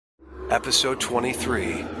Episode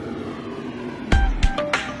 23.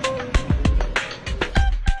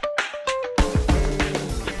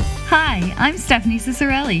 Hi, I'm Stephanie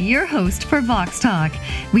Cicerelli, your host for Vox Talk.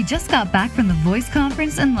 We just got back from the Voice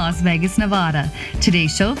Conference in Las Vegas, Nevada.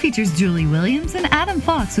 Today's show features Julie Williams and Adam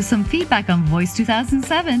Fox with some feedback on Voice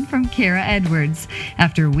 2007 from Kara Edwards.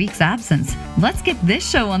 After a week's absence, let's get this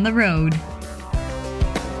show on the road.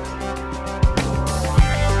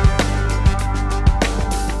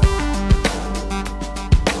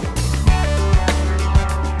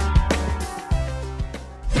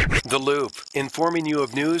 The Loop, informing you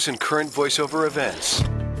of news and current voiceover events.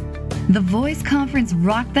 The Voice Conference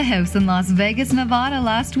rocked the house in Las Vegas, Nevada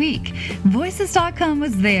last week. Voices.com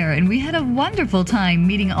was there, and we had a wonderful time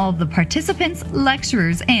meeting all of the participants,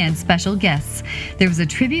 lecturers, and special guests. There was a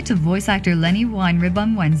tribute to voice actor Lenny Weinrib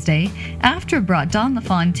on Wednesday. AFTRA brought Don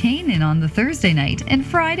LaFontaine in on the Thursday night, and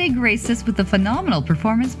Friday graced us with a phenomenal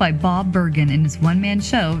performance by Bob Bergen in his one-man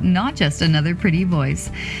show, Not Just Another Pretty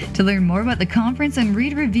Voice. To learn more about the conference and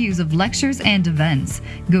read reviews of lectures and events,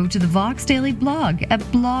 go to the Vox Daily blog at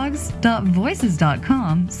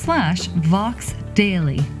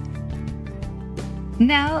blogs.voices.com/voxdaily.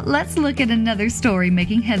 Now, let's look at another story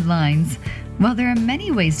making headlines. While there are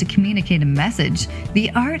many ways to communicate a message,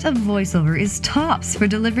 the art of voiceover is tops for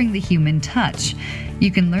delivering the human touch.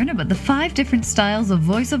 You can learn about the 5 different styles of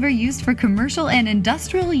voiceover used for commercial and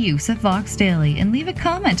industrial use at Vox Daily and leave a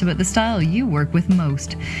comment about the style you work with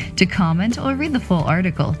most. To comment or read the full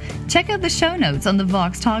article, check out the show notes on the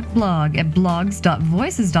Vox Talk blog at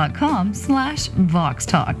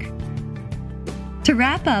blogs.voices.com/voxtalk. To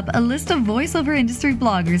wrap up, a list of voiceover industry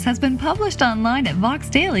bloggers has been published online at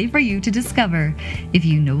Vox Daily for you to discover. If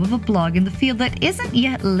you know of a blog in the field that isn't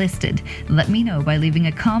yet listed, let me know by leaving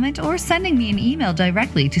a comment or sending me an email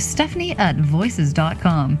directly to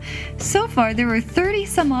stephanie@voices.com. So far, there are 30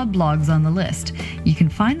 some odd blogs on the list. You can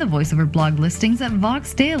find the voiceover blog listings at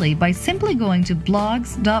Vox Daily by simply going to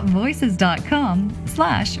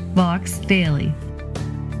blogs.voices.com/voxdaily.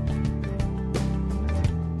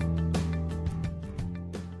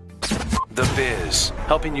 The Biz,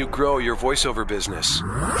 helping you grow your voiceover business.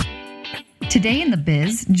 Today in the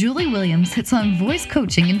Biz, Julie Williams hits on voice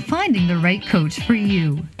coaching and finding the right coach for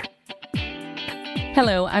you.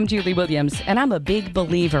 Hello, I'm Julie Williams, and I'm a big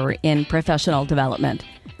believer in professional development.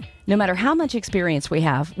 No matter how much experience we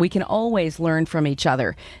have, we can always learn from each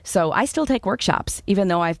other. So I still take workshops, even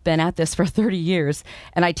though I've been at this for 30 years,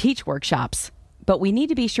 and I teach workshops. But we need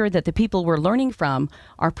to be sure that the people we're learning from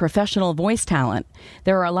are professional voice talent.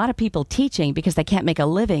 There are a lot of people teaching because they can't make a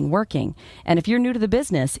living working. And if you're new to the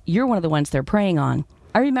business, you're one of the ones they're preying on.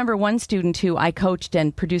 I remember one student who I coached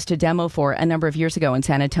and produced a demo for a number of years ago in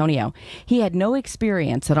San Antonio. He had no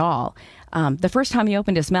experience at all. The first time he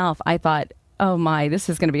opened his mouth, I thought, oh my, this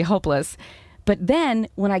is going to be hopeless. But then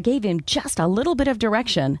when I gave him just a little bit of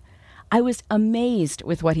direction, I was amazed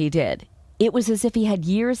with what he did. It was as if he had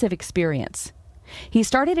years of experience. He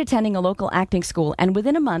started attending a local acting school, and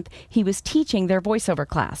within a month, he was teaching their voiceover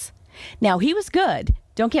class. Now, he was good,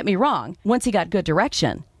 don't get me wrong, once he got good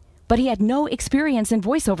direction, but he had no experience in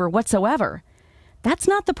voiceover whatsoever. That's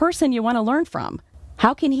not the person you want to learn from.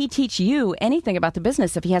 How can he teach you anything about the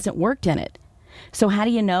business if he hasn't worked in it? So how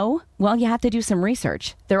do you know? Well, you have to do some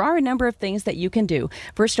research. There are a number of things that you can do.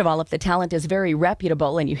 First of all, if the talent is very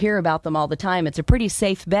reputable and you hear about them all the time, it's a pretty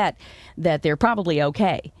safe bet that they're probably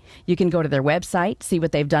okay. You can go to their website, see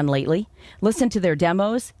what they've done lately, listen to their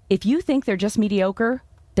demos. If you think they're just mediocre,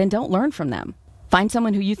 then don't learn from them. Find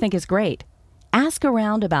someone who you think is great. Ask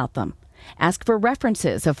around about them. Ask for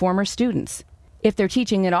references of former students. If they're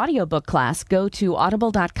teaching an audiobook class, go to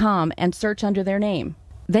audible.com and search under their name.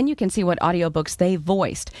 Then you can see what audiobooks they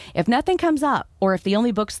voiced. If nothing comes up, or if the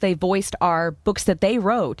only books they voiced are books that they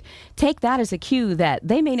wrote, take that as a cue that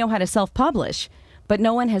they may know how to self-publish, but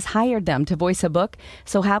no one has hired them to voice a book,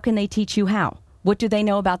 so how can they teach you how? What do they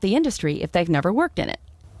know about the industry if they've never worked in it?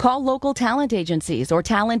 Call local talent agencies or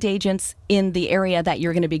talent agents in the area that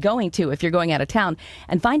you're going to be going to if you're going out of town,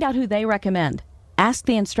 and find out who they recommend. Ask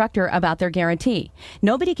the instructor about their guarantee.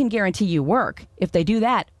 Nobody can guarantee you work. If they do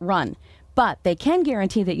that, run. But they can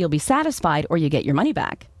guarantee that you'll be satisfied or you get your money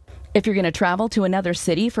back. If you're going to travel to another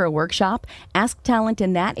city for a workshop, ask talent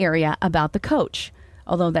in that area about the coach.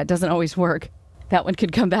 Although that doesn't always work. That one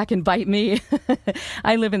could come back and bite me.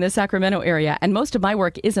 I live in the Sacramento area, and most of my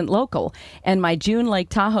work isn't local. And my June Lake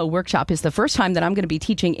Tahoe workshop is the first time that I'm going to be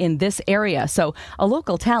teaching in this area. So a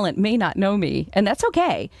local talent may not know me, and that's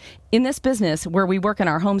okay. In this business where we work in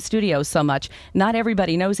our home studios so much, not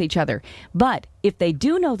everybody knows each other. But if they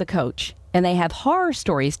do know the coach and they have horror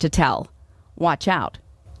stories to tell, watch out.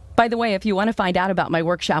 By the way, if you want to find out about my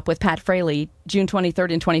workshop with Pat Fraley, June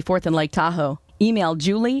 23rd and 24th in Lake Tahoe, email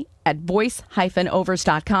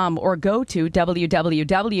julie@voice-overs.com or go to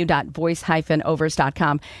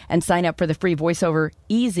www.voice-overs.com and sign up for the free voiceover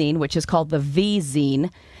e-zine, which is called the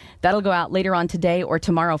V-zine. That'll go out later on today or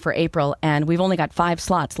tomorrow for April, and we've only got 5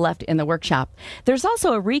 slots left in the workshop. There's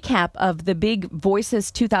also a recap of the big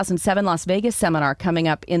Voices 2007 Las Vegas seminar coming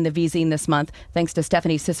up in the V-zine this month, thanks to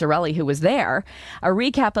Stephanie Cicerelli, who was there. A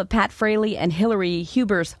recap of Pat Fraley and Hillary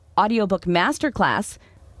Huber's audiobook masterclass,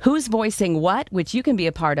 Who's Voicing What, which you can be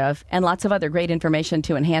a part of, and lots of other great information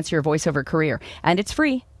to enhance your voiceover career. And it's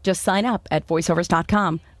free. Just sign up at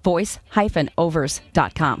voiceovers.com,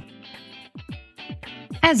 voice-overs.com.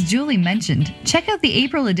 As Julie mentioned, check out the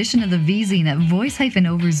April edition of the V-zine at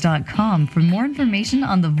voice-overs.com for more information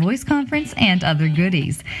on the Voice Conference and other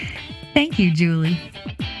goodies. Thank you, Julie.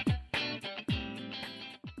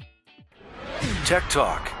 Tech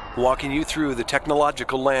Talk, walking you through the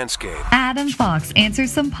technological landscape. Adam Fox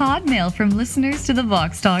answers some pod mail from listeners to the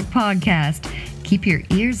Vox Talk podcast. Keep your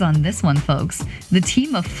ears on this one, folks. The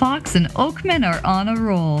team of Fox and Oakman are on a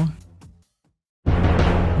roll.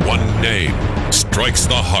 One name strikes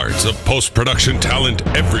the hearts of post-production talent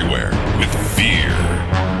everywhere with fear.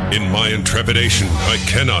 In my intrepidation, I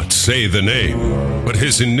cannot say the name, but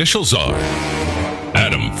his initials are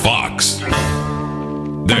Adam Fox.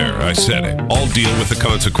 There, I said it. I'll deal with the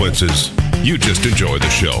consequences. You just enjoy the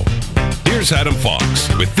show. Here's Adam Fox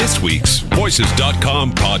with this week's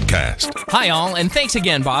Voices.com podcast. Hi, all, and thanks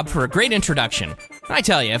again, Bob, for a great introduction. I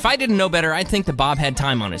tell you, if I didn't know better, I'd think that Bob had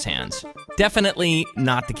time on his hands. Definitely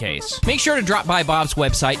not the case. Make sure to drop by Bob's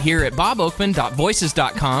website here at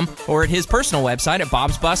boboakman.voices.com or at his personal website at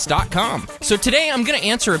bobsbus.com. So today I'm going to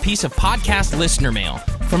answer a piece of podcast listener mail.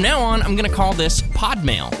 From now on, I'm going to call this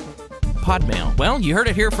Podmail. Podmail. Well, you heard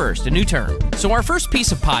it here first, a new term. So our first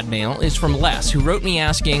piece of Podmail is from Les, who wrote me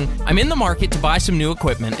asking, I'm in the market to buy some new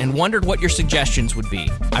equipment and wondered what your suggestions would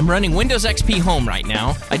be. I'm running Windows XP Home right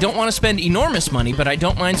now. I don't want to spend enormous money, but I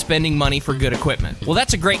don't mind spending money for good equipment. Well,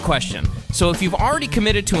 that's a great question. So if you've already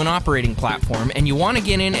committed to an operating platform and you want to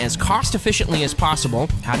get in as cost efficiently as possible,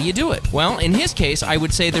 how do you do it? Well, in his case, I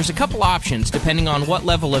would say there's a couple options depending on what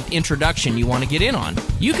level of introduction you want to get in on.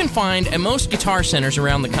 You can find at most guitar centers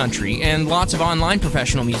around the country and lots of online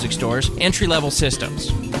professional music stores entry-level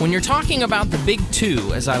systems. When you're talking about the big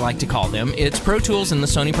two, as I like to call them, it's Pro Tools and the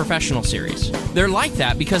Sony Professional Series. They're like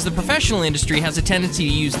that because the professional industry has a tendency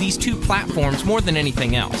to use these two platforms more than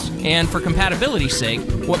anything else, and for compatibility's sake,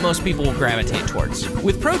 what most people will gravitate towards.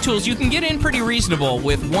 With Pro Tools, you can get in pretty reasonable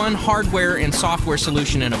with one hardware and software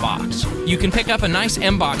solution in a box. You can pick up a nice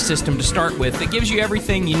M-Box system to start with that gives you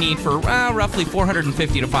everything you need for roughly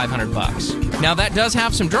 $450 to $500. Now that does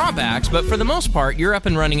have some drawbacks, but for the most part, you're up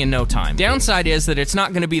and running in no time. Downside is that it's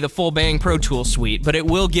not going to be the full-bang Pro Tools suite, but it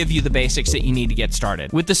will give you the basics that you need to get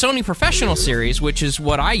started. With the Sony Professional Series, which is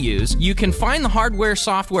what I use, you can find the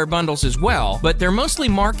hardware-software bundles as well, but they're mostly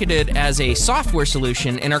marketed as a software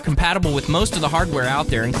solution and are compatible with most of the hardware out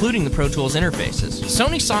there, including the Pro Tools interfaces.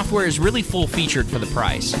 Sony software is really full-featured for the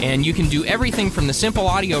price, and you can do everything from the simple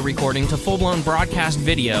audio recording to full-blown broadcast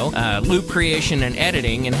video, loop creation and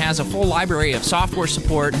editing, and has a full library of software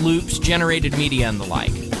support, loops, generated media, and the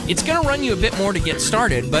like. It's going to run you a bit more to get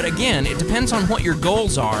started, but again, it depends on what your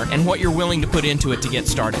goals are and what you're willing to put into it to get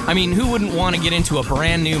started. I mean, who wouldn't want to get into a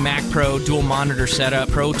brand new Mac Pro dual monitor setup,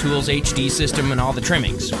 Pro Tools HD system, and all the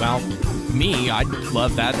trimmings? Well, me, I'd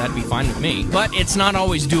love that. That'd be fine with me. But it's not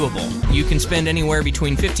always doable. You can spend anywhere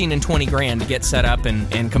between 15 and 20 grand to get set up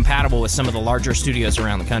and compatible with some of the larger studios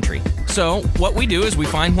around the country. So what we do is we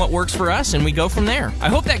find what works for us and we go from there. I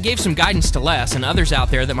hope that gave some guidance to Les and others out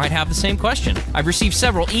there that might have the same question. I've received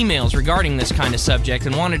several emails regarding this kind of subject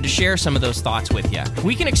and wanted to share some of those thoughts with you.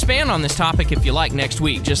 We can expand on this topic if you like next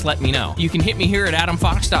week. Just let me know. You can hit me here at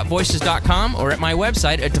adamfox.voices.com or at my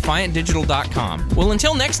website at defiantdigital.com. Well,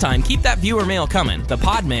 until next time, keep that viewer mail coming. The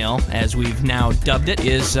pod mail, as we've now dubbed it,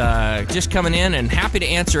 is just coming in, and happy to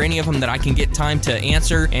answer any of them that I can get time to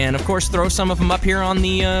answer, and of course throw some of them up here on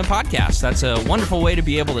the podcast. That's a wonderful way to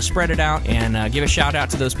be able to spread it out and give a shout out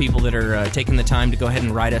to those people that are taking the time to go ahead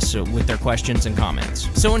and write us with their questions and comments.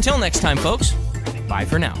 So until next time, folks, bye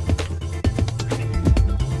for now.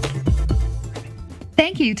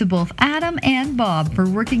 Thank you to both Adam and Bob for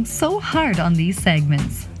working so hard on these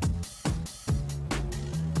segments.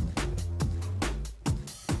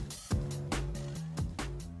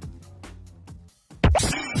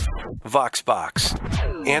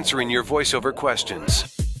 VoxBox, answering your voiceover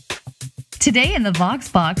questions. Today in the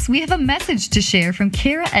VoxBox, we have a message to share from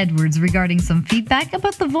Kara Edwards regarding some feedback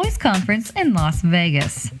about the Voice Conference in Las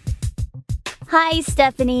Vegas. Hi,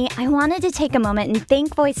 Stephanie. I wanted to take a moment and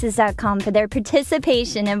thank Voices.com for their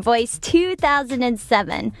participation in Voice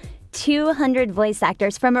 2007. 200 voice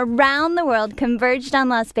actors from around the world converged on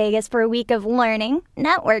Las Vegas for a week of learning,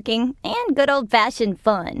 networking, and good old-fashioned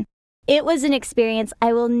fun. It was an experience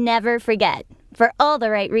I will never forget. For all the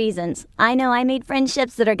right reasons. I know I made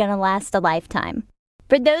friendships that are going to last a lifetime.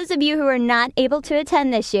 For those of you who are not able to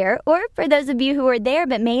attend this year, or for those of you who were there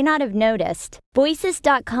but may not have noticed,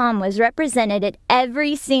 Voices.com was represented at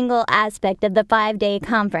every single aspect of the 5-day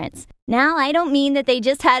conference. Now, I don't mean that they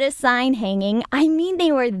just had a sign hanging. I mean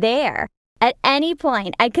they were there. At any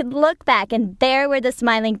point, I could look back and there were the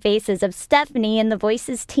smiling faces of Stephanie and the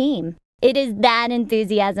Voices team. It is that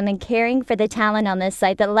enthusiasm and caring for the talent on this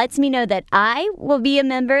site that lets me know that I will be a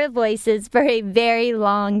member of Voices for a very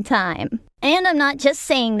long time. And I'm not just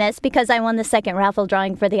saying this because I won the second raffle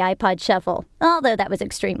drawing for the iPod Shuffle, although that was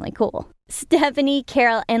extremely cool. Stephanie,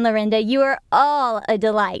 Carol, and Lorinda, you are all a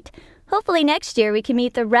delight. Hopefully next year we can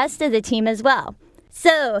meet the rest of the team as well.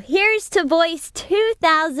 So here's to Voice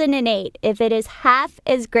 2008. If it is half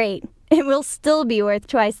as great, it will still be worth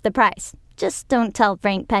twice the price. Just don't tell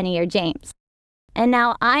Frank, Penny, or James. And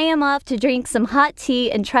now I am off to drink some hot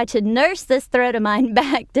tea and try to nurse this throat of mine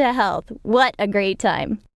back to health. What a great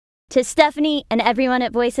time. To Stephanie and everyone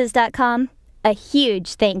at Voices.com, a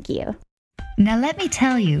huge thank you. Now let me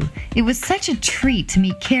tell you, it was such a treat to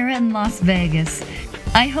meet Kara in Las Vegas.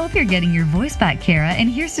 I hope you're getting your voice back, Kara, and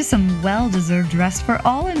here's to some well-deserved rest for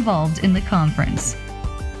all involved in the conference.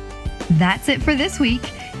 That's it for this week.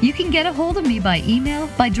 You can get a hold of me by email,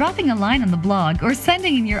 by dropping a line on the blog, or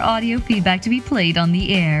sending in your audio feedback to be played on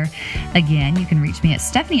the air. Again, you can reach me at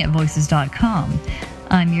Stephanie@Voices.com.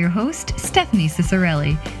 I'm your host, Stephanie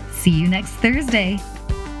Ciccarelli. See you next Thursday.